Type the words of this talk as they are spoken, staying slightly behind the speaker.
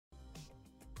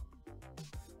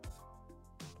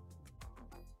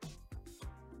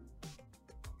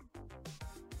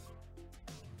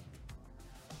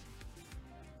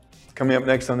Coming up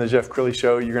next on the Jeff Crilley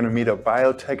Show, you're going to meet a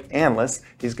biotech analyst.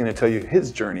 He's going to tell you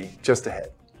his journey just ahead.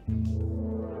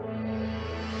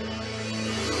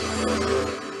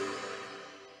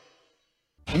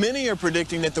 Many are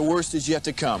predicting that the worst is yet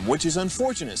to come, which is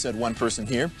unfortunate, said one person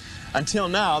here. Until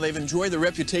now, they've enjoyed the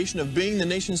reputation of being the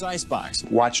nation's icebox.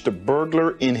 Watched a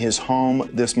burglar in his home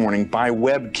this morning by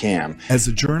webcam. As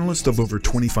a journalist of over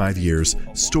 25 years,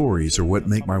 stories are what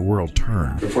make my world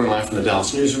turn. Reporting live from the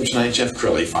Dallas newsroom tonight, Jeff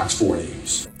Crilley, Fox 4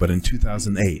 News. But in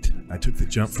 2008, I took the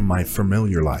jump from my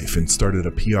familiar life and started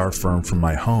a PR firm from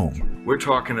my home. We're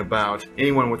talking about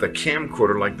anyone with a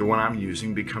camcorder like the one I'm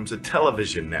using becomes a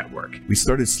television network. We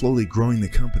started slowly growing the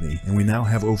company, and we now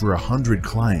have over 100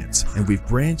 clients, and we've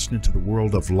branched into the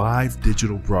world of live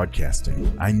digital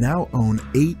broadcasting. I now own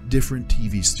 8 different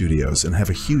TV studios and have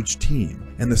a huge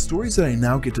team, and the stories that I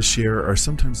now get to share are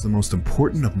sometimes the most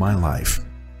important of my life.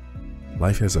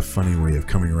 Life has a funny way of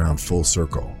coming around full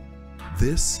circle.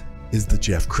 This is the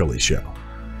Jeff Crilley Show.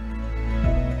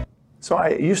 So I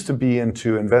used to be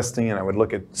into investing, and I would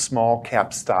look at small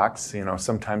cap stocks, you know,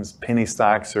 sometimes penny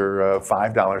stocks or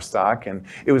 $5 stock. And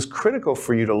it was critical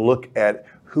for you to look at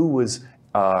who was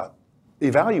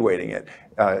evaluating it.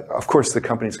 Of course, the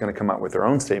company's going to come out with their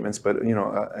own statements, but you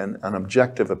know, an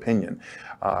objective opinion.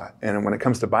 And when it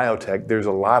comes to biotech, there's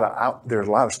a lot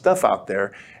of stuff out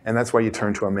there, and that's why you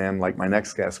turn to a man like my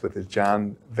next guest, with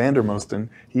John Vandermosten.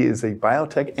 He is a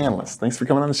biotech analyst. Thanks for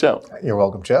coming on the show. You're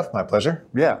welcome, Jeff. My pleasure.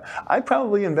 Yeah, I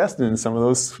probably invested in some of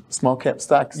those small cap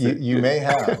stocks. You may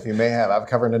have. You may have. I've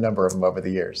covered a number of them over the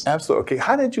years. Absolutely. Okay,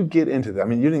 how did you get into that? I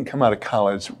mean, you didn't come out of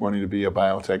college wanting to be a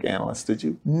biotech analyst, did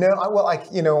you? No.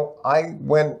 I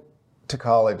went to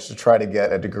college to try to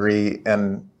get a degree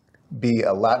and be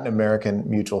a Latin American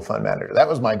mutual fund manager. That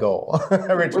was my goal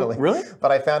originally. Really?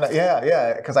 But I found out,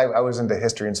 yeah, because I was into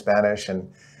history and Spanish, and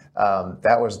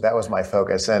that was my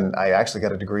focus. And I actually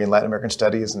got a degree in Latin American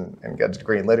studies, and got a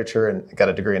degree in literature, and got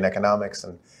a degree in economics,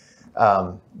 and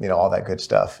all that good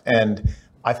stuff. And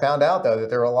I found out, though, that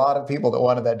there were a lot of people that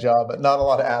wanted that job, but not a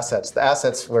lot of assets. The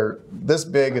assets were this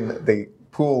big, and the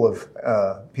pool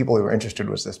of people who were interested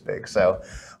was this big. So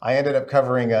I ended up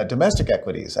covering domestic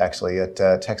equities, actually, at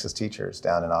Texas Teachers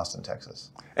down in Austin,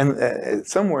 Texas. And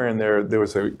somewhere in there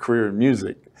was a career in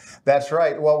music. That's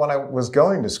right. Well, when I was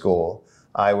going to school,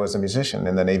 I was a musician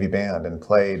in the Navy band and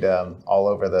played all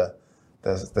over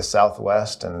the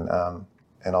Southwest and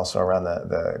also around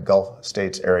the Gulf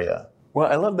States area. Well,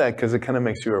 I love that because it kind of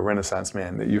makes you a Renaissance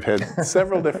man, that you've had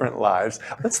several different lives.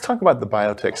 Let's talk about the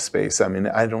biotech space. I mean,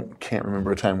 can't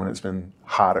remember a time when it's been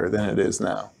hotter than it is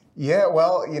now. Yeah,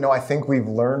 well, I think we've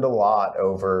learned a lot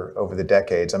over the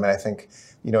decades. I mean, I think,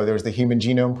 there was the Human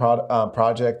Genome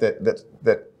Project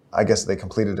that I guess they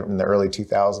completed in the early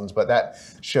 2000s, but that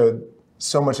showed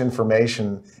so much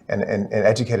information and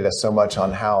educated us so much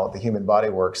on how the human body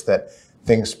works that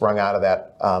things sprung out of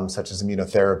that, such as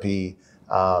immunotherapy,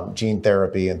 gene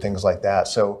therapy, and things like that.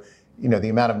 So, the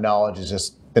amount of knowledge has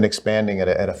just been expanding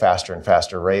at a faster and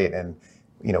faster rate. And,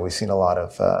 we've seen a lot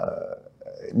of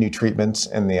new treatments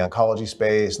in the oncology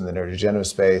space and the neurodegenerative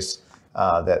space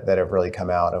that have really come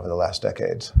out over the last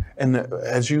decades. And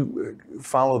as you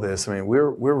follow this, I mean, we're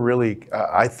really,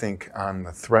 I think, on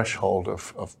the threshold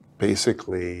of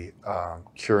basically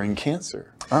curing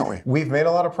cancer, aren't we? We've made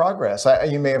a lot of progress.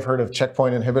 You may have heard of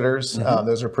checkpoint inhibitors. Mm-hmm.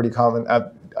 Those are pretty common.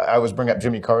 I always bring up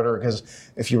Jimmy Carter because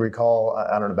if you recall,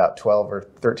 I don't know, about 12 or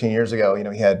 13 years ago,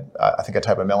 he had, I think, a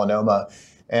type of melanoma,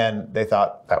 and they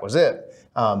thought that was it.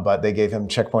 But they gave him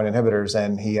checkpoint inhibitors,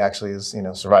 and he actually has,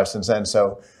 survived since then.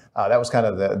 So that was kind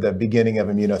of the beginning of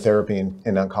immunotherapy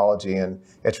in oncology, and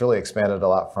it's really expanded a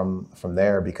lot from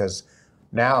there, because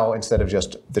now, instead of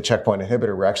just the checkpoint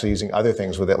inhibitor, we're actually using other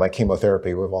things with it, like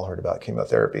chemotherapy. We've all heard about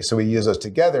chemotherapy. So we use those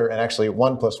together, and actually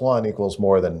 1 + 1 equals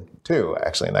more than 2,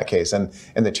 actually, in that case. And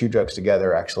the two drugs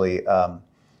together actually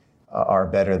are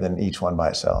better than each one by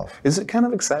itself. Is it kind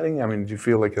of exciting? I mean, do you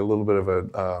feel like a little bit of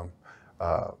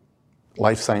a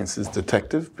life sciences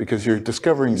detective, because you're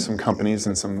discovering some companies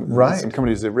and some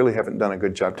companies that really haven't done a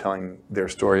good job telling their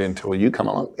story until you come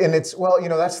along? And it's,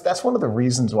 that's one of the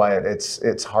reasons why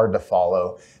it's hard to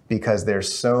follow, because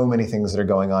there's so many things that are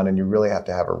going on, and you really have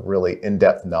to have a really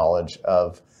in-depth knowledge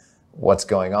of what's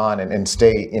going on and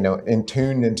stay,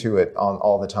 tuned into it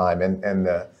all the time. And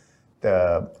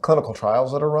the clinical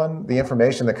trials that are run, the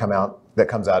information that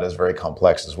comes out is very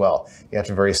complex as well. You have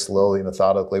to very slowly,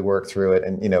 methodically work through it,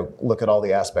 and look at all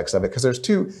the aspects of it, because there's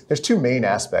two main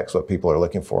aspects what people are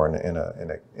looking for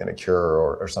in a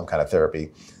cure or some kind of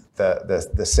therapy: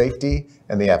 the safety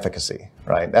and the efficacy.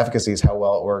 Right? Efficacy is how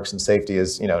well it works, and safety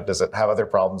is does it have other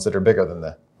problems that are bigger than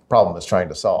the problem it's trying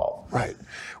to solve. Right.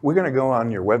 We're going to go on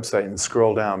your website and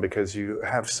scroll down because you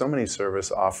have so many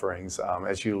service offerings.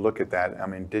 As you look at that, I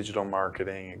mean, digital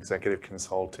marketing, executive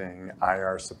consulting,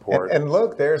 IR support. And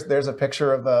look, there's a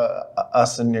picture of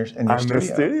us in your studio. The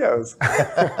studios.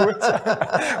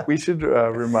 We should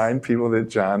remind people that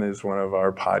John is one of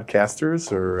our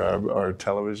podcasters or our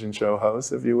television show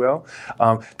hosts, if you will.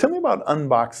 Tell me about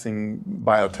Unboxing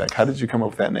Biotech. How did you come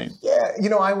up with that name? Yeah,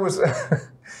 I was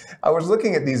I was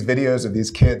looking at these videos of these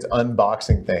kids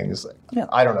unboxing things. Yeah.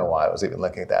 I don't know why I was even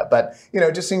looking at that, but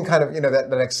just seeing kind of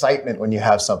that excitement when you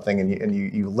have something and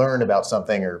you learn about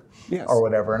something or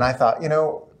whatever. And I thought,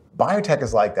 biotech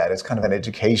is like that. It's kind of an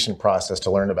education process to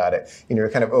learn about it. You're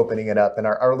kind of opening it up, and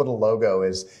our little logo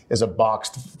is a box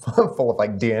full of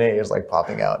like DNA is like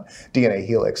popping out. DNA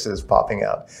helix is popping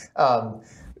out.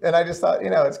 And I just thought,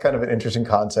 it's kind of an interesting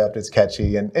concept. It's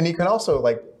catchy. And you can also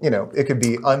it could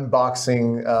be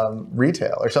unboxing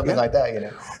retail or something like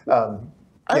that,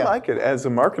 I like it. As a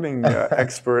marketing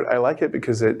expert, I like it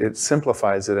because it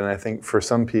simplifies it. And I think for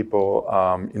some people,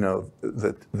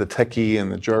 the techie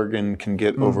and the jargon can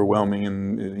get overwhelming.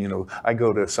 And, I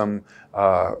go to some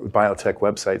biotech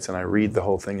websites and I read the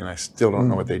whole thing and I still don't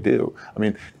know what they do. I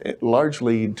mean,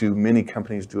 largely, do many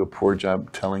companies do a poor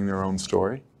job telling their own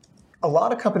story? A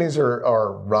lot of companies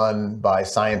are run by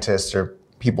scientists or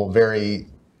people very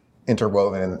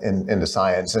interwoven into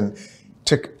science. And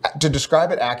to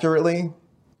describe it accurately,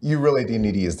 you really do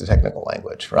need to use the technical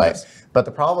language, right? Yes. But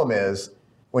the problem is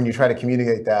when you try to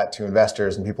communicate that to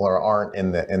investors and people who aren't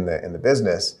in the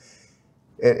business,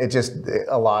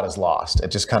 a lot is lost.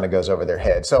 It just kind of goes over their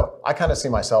head. So I kind of see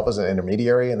myself as an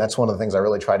intermediary, and that's one of the things I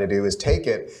really try to do is take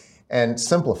it and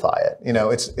simplify it.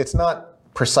 It's not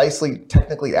precisely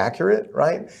technically accurate,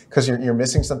 right? Because you're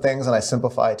missing some things, and I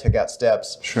simplify, take out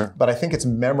steps. Sure. But I think it's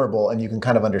memorable, and you can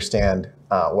kind of understand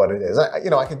what it is.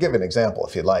 I could give an example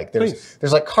if you'd like.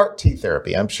 There's like CAR T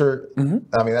therapy. I'm sure.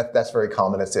 I mean that's very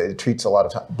common. It treats a lot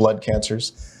of blood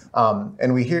cancers,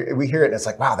 and we hear it, and it's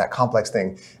like, wow, that complex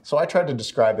thing. So I tried to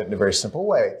describe it in a very simple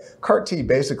way. CAR T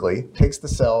basically takes the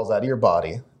cells out of your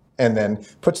body and then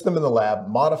puts them in the lab,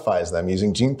 modifies them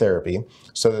using gene therapy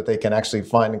so that they can actually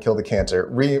find and kill the cancer,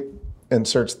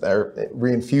 reinfuses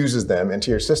them into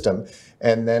your system,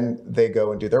 and then they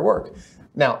go and do their work.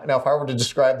 Now, if I were to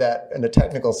describe that in a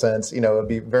technical sense, it would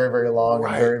be very, very long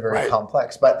and very, very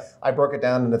complex. But I broke it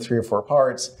down into 3 or 4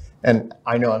 parts, and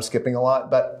I know I'm skipping a lot,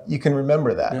 but you can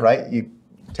remember that, right? You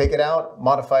take it out,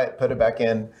 modify it, put it back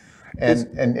in,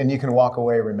 and you can walk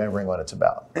away remembering what it's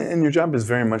about. And your job is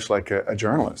very much like a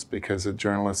journalist, because a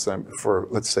journalist for,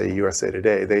 let's say, USA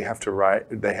Today, they have to write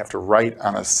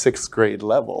on a 6th grade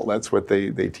level. That's what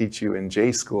they teach you in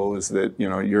J school, is that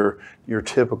your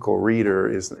typical reader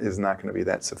is not going to be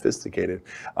that sophisticated.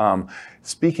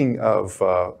 Speaking of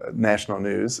national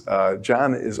news,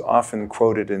 John is often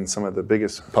quoted in some of the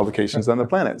biggest publications on the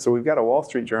planet. So we've got a Wall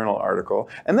Street Journal article,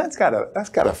 and that's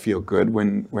gotta feel good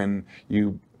when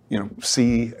you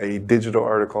see a digital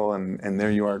article and there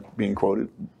you are being quoted.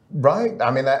 Right. I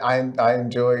mean, I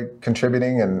enjoy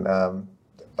contributing, and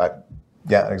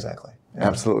yeah, exactly. Yeah.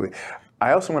 Absolutely.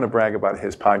 I also want to brag about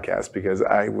his podcast, because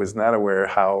I was not aware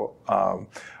how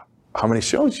many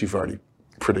shows you've already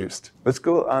produced. Let's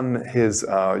go on his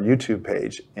YouTube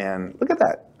page and look at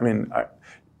that. I mean,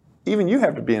 even you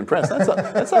have to be impressed.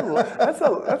 That's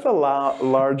a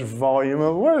large volume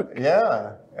of work.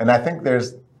 Yeah, and I think there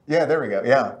we go.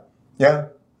 Yeah.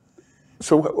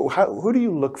 So who do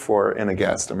you look for in a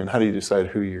guest? I mean, how do you decide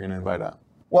who you're going to invite on?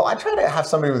 Well, I try to have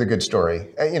somebody with a good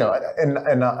story. And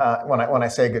when I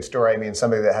say a good story, I mean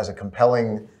somebody that has a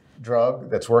compelling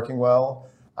drug that's working well,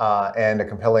 and a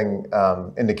compelling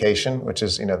indication, which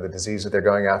is the disease that they're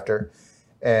going after.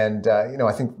 And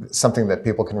I think something that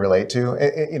people can relate to.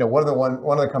 One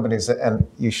of the companies and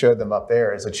you showed them up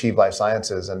there is Achieve Life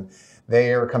Sciences, and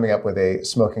they are coming up with a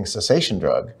smoking cessation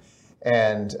drug.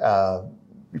 And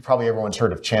probably everyone's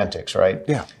heard of Chantix, right?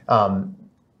 Yeah.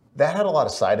 That had a lot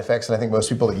of side effects, and I think most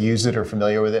people that use it or are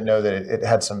familiar with it know that it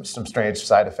had some strange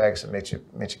side effects. It makes you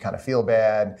kind of feel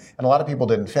bad, and a lot of people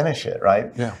didn't finish it,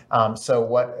 right? Yeah. So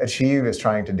what Achieve is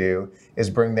trying to do is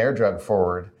bring their drug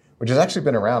forward, which has actually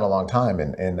been around a long time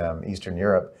in Eastern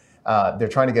Europe. They're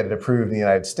trying to get it approved in the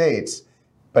United States,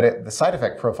 but the side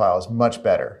effect profile is much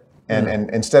better. And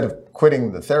instead of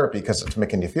quitting the therapy because it's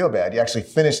making you feel bad, you actually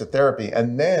finish the therapy,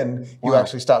 and then you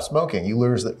actually stop smoking. You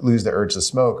lose the urge to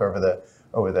smoke over the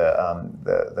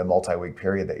multi-week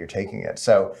period that you're taking it.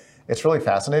 So it's really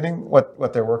fascinating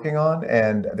what they're working on,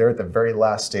 and they're at the very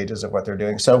last stages of what they're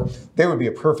doing. So they would be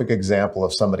a perfect example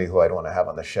of somebody who I'd want to have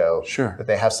on the show. Sure. That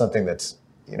they have something that's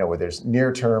where there's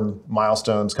near-term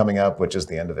milestones coming up, which is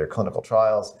the end of their clinical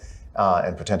trials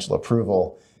and potential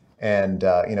approval. And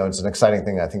it's an exciting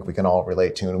thing I think we can all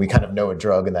relate to, and we kind of know a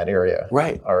drug in that area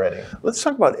already. Let's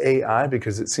talk about AI,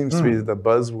 because it seems to be the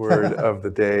buzzword of the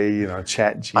day.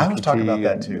 ChatGPT. I was talking about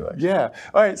that too, actually. Yeah.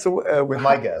 All right. So with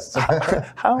my guests,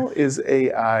 how is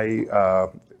AI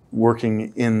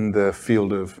working in the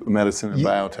field of medicine and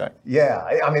biotech?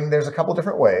 Yeah, I mean, there's a couple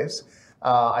different ways.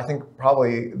 I think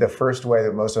probably the first way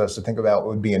that most of us would think about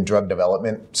would be in drug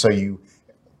development. So in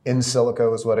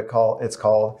silico is what it's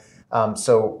called.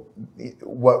 So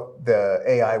what the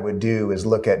AI would do is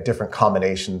look at different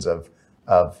combinations of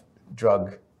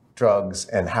drugs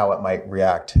and how it might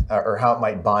react or how it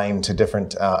might bind to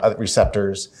different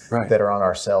receptors that are on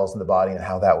our cells in the body, and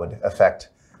how that would affect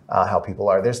how people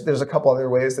are. There's a couple other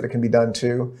ways that it can be done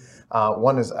too.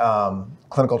 One is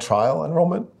clinical trial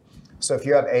enrollment. So if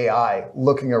you have AI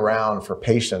looking around for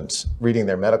patients, reading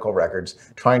their medical records,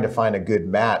 trying to find a good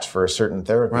match for a certain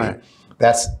therapy,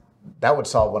 that would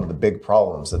solve one of the big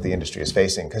problems that the industry is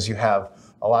facing, because you have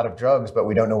a lot of drugs, but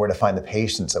we don't know where to find the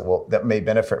patients that may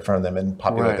benefit from them and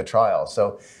populate the trial.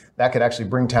 So that could actually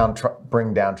bring down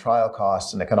trial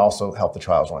costs, and it can also help the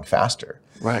trials run faster.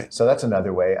 Right. So that's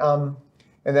another way. And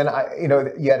then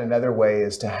yet another way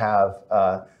is to have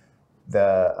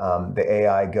the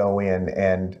AI go in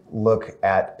and look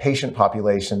at patient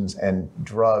populations and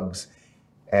drugs,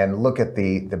 and look at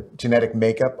the genetic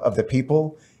makeup of the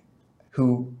people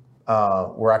who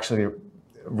were actually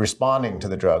responding to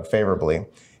the drug favorably,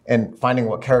 and finding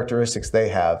what characteristics they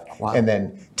have, and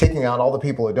then taking out all the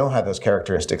people who don't have those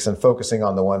characteristics and focusing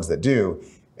on the ones that do,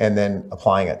 and then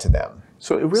applying it to them.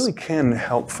 So it really can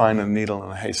help find a needle in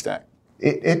a haystack.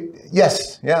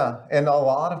 Yes, yeah, and a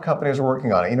lot of companies are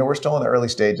working on it. We're still in the early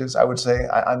stages, I would say.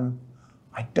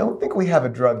 I don't think we have a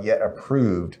drug yet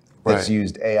approved that's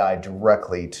used AI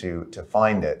directly to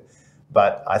find it.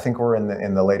 But I think we're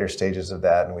in the later stages of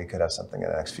that, and we could have something in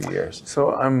the next few years.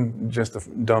 So I'm just a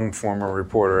dumb former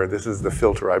reporter. This is the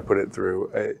filter I put it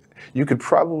through. You could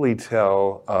probably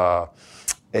tell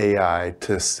AI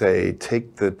to say,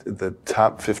 take the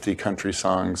top 50 country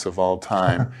songs of all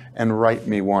time and write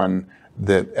me one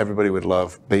that everybody would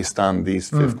love based on these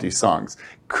 50 songs.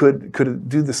 Could it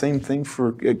do the same thing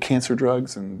for cancer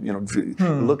drugs,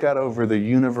 and look out over the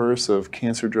universe of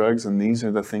cancer drugs, and these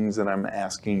are the things that I'm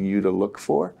asking you to look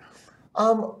for?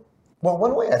 Well,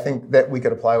 one way I think that we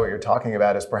could apply what you're talking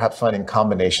about is perhaps finding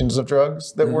combinations of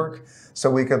drugs that work.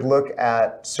 So we could look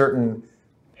at certain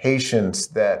patients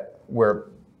where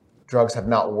drugs have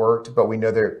not worked, but we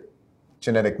know their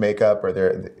genetic makeup or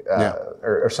their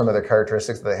or some of the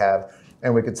characteristics that they have,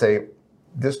 and we could say,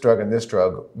 this drug and this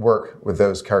drug work with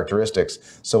those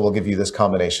characteristics, so we'll give you this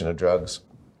combination of drugs,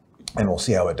 and we'll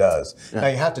see how it does. Now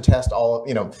you have to test all,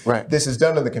 this is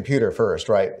done in the computer first,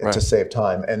 to save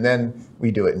time, and then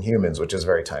we do it in humans, which is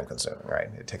very time consuming,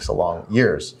 It takes a long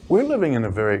years. We're living in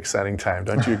a very exciting time,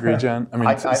 don't you agree, John? I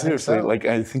mean, seriously,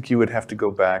 I think you would have to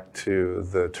go back to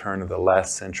the turn of the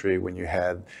last century when you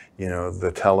had,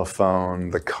 the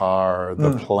telephone, the car,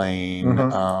 the plane,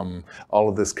 all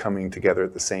of this coming together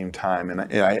at the same time. And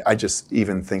I just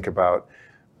even think about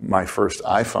my first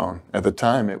iPhone. At the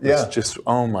time, it was just,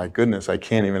 oh my goodness, I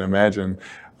can't even imagine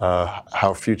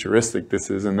how futuristic this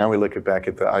is. And now we look back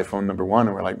at the iPhone number 1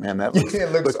 and we're like, man, that looks,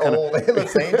 it looks old. It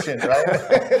looks ancient, right?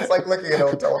 It's like looking at an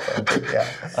old telephone.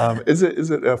 Yeah. Is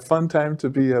it a fun time to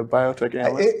be a biotech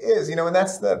analyst? It is, and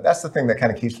that's the thing that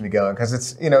kind of keeps me going, because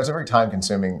it's it's a very time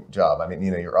consuming job. I mean,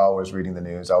 you're always reading the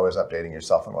news, always updating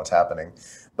yourself on what's happening.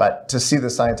 But to see the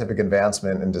scientific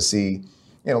advancement and to see,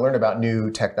 learn about new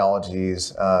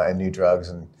technologies and new drugs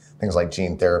and things like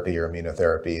gene therapy or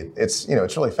immunotherapy, it's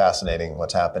really fascinating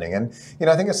what's happening. And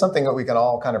I think it's something that we can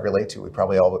all kind of relate to. We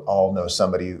probably all know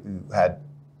somebody who had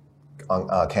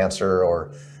cancer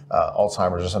or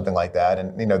Alzheimer's or something like that.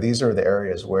 And these are the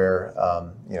areas where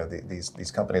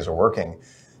these companies are working.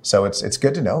 So it's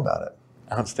good to know about it.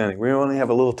 Outstanding. We only have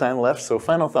a little time left. So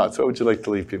final thoughts. What would you like to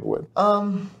leave people with?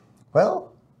 Well,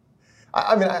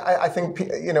 I mean, I think,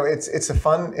 it's a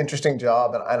fun, interesting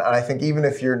job. And I think even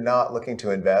if you're not looking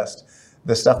to invest,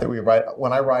 the stuff that we write,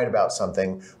 when I write about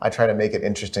something, I try to make it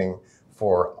interesting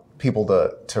for people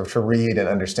to read and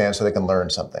understand so they can learn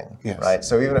something, right?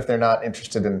 So even if they're not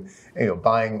interested in,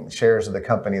 buying shares of the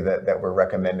company that we're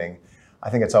recommending, I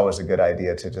think it's always a good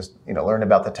idea to just, learn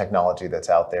about the technology that's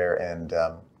out there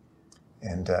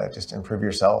and just improve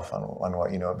yourself on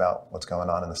what you know about what's going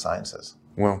on in the sciences.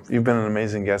 Well, you've been an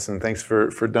amazing guest, and thanks for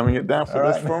dumbing it down for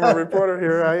this former reporter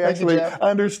here. I actually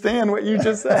understand what you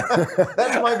just said.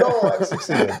 That's my goal. I've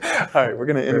succeeded. All right, we're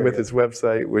going to end with his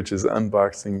website, which is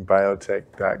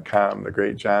unboxingbiotech.com. The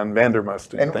great John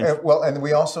Vandermosten. And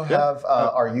we also have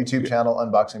our YouTube channel,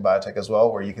 Unboxing Biotech, as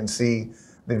well, where you can see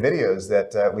the videos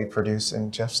that we produce in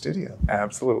Jeff's studio.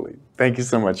 Absolutely. Thank you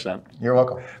so much, John. You're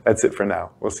welcome. That's it for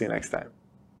now. We'll see you next time.